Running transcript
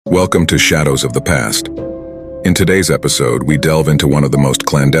Welcome to Shadows of the Past. In today's episode, we delve into one of the most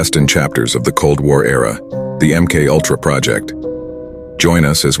clandestine chapters of the Cold War era, the MK-Ultra project. Join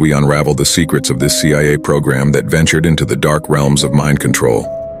us as we unravel the secrets of this CIA program that ventured into the dark realms of mind control.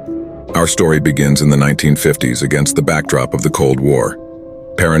 Our story begins in the 1950s against the backdrop of the Cold War.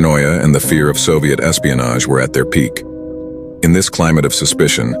 Paranoia and the fear of Soviet espionage were at their peak. In this climate of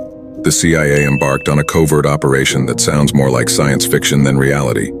suspicion, the CIA embarked on a covert operation that sounds more like science fiction than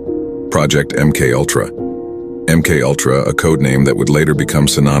reality. Project MK-Ultra. MK-Ultra, a codename that would later become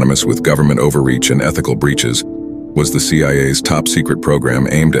synonymous with government overreach and ethical breaches, was the CIA's top-secret program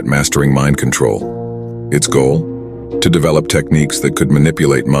aimed at mastering mind control. Its goal? To develop techniques that could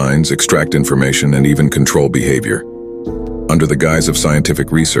manipulate minds, extract information, and even control behavior. Under the guise of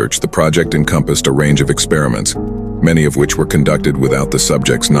scientific research, the project encompassed a range of experiments, many of which were conducted without the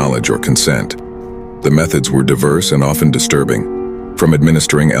subject's knowledge or consent. The methods were diverse and often disturbing, from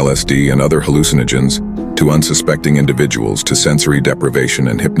administering LSD and other hallucinogens to unsuspecting individuals to sensory deprivation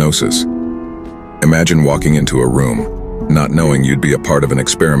and hypnosis. Imagine walking into a room, not knowing you'd be a part of an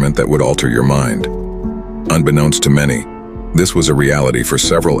experiment that would alter your mind. Unbeknownst to many, this was a reality for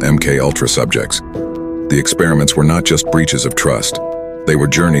several MK-Ultra subjects. The experiments were not just breaches of trust, they were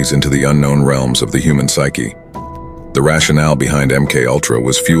journeys into the unknown realms of the human psyche. The rationale behind MK-Ultra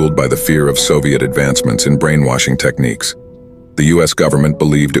was fueled by the fear of Soviet advancements in brainwashing techniques. The US government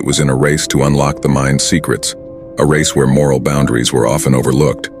believed it was in a race to unlock the mind's secrets, a race where moral boundaries were often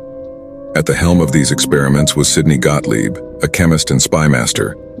overlooked. At the helm of these experiments was Sidney Gottlieb, a chemist and spy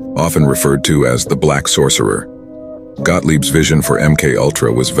master, often referred to as the Black Sorcerer. Gottlieb's vision for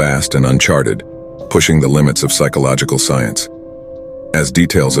MK-Ultra was vast and uncharted, pushing the limits of psychological science. As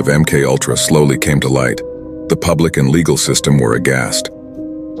details of MK-Ultra slowly came to light, the public and legal system were aghast.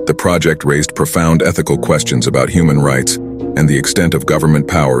 The project raised profound ethical questions about human rights and the extent of government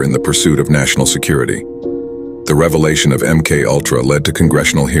power in the pursuit of national security. The revelation of MK-Ultra led to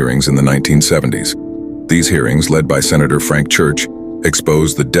congressional hearings in the 1970s. These hearings, led by Senator Frank Church,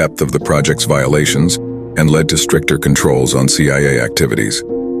 exposed the depth of the project's violations and led to stricter controls on CIA activities.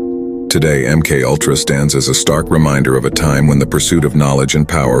 Today, MK-Ultra stands as a stark reminder of a time when the pursuit of knowledge and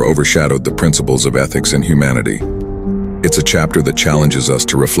power overshadowed the principles of ethics and humanity. It's a chapter that challenges us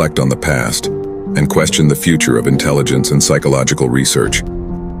to reflect on the past and question the future of intelligence and psychological research.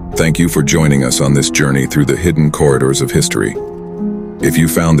 Thank you for joining us on this journey through the hidden corridors of history. If you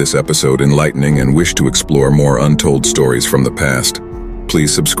found this episode enlightening and wish to explore more untold stories from the past,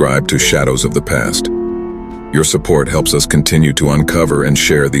 please subscribe to Shadows of the Past. Your support helps us continue to uncover and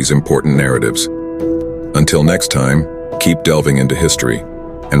share these important narratives. Until next time, keep delving into history,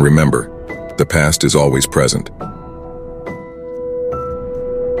 and remember, the past is always present.